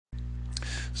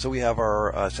So we have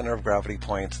our center of gravity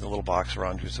points in the little box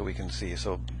around you so we can see.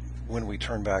 So when we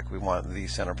turn back, we want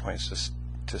these center points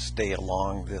to stay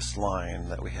along this line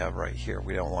that we have right here.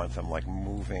 We don't want them like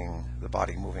moving, the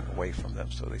body moving away from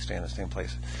them, so they stay in the same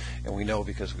place. And we know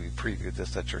because we previewed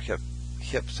this that your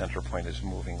hip center point is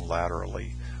moving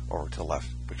laterally over to left,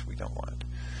 which we don't want.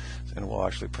 And we'll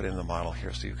actually put in the model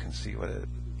here so you can see what it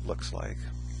looks like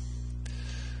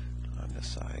on this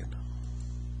side.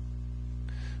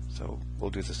 So we'll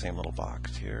do the same little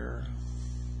box here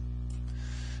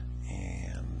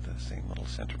and the same little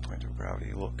center point of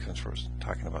gravity. Look, since we're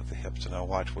talking about the hips, and now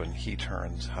watch when he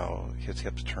turns how his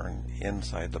hips turn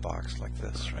inside the box like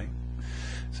this, right?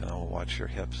 So now we'll watch your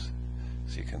hips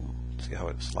so you can see how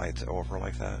it slides over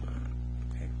like that.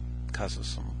 Okay, causes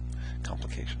some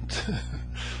complications.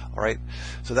 All right,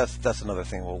 so that's another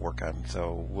thing we'll work on.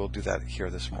 So we'll do that here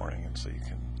this morning, and so you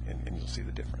can and you'll see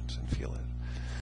the difference and feel it.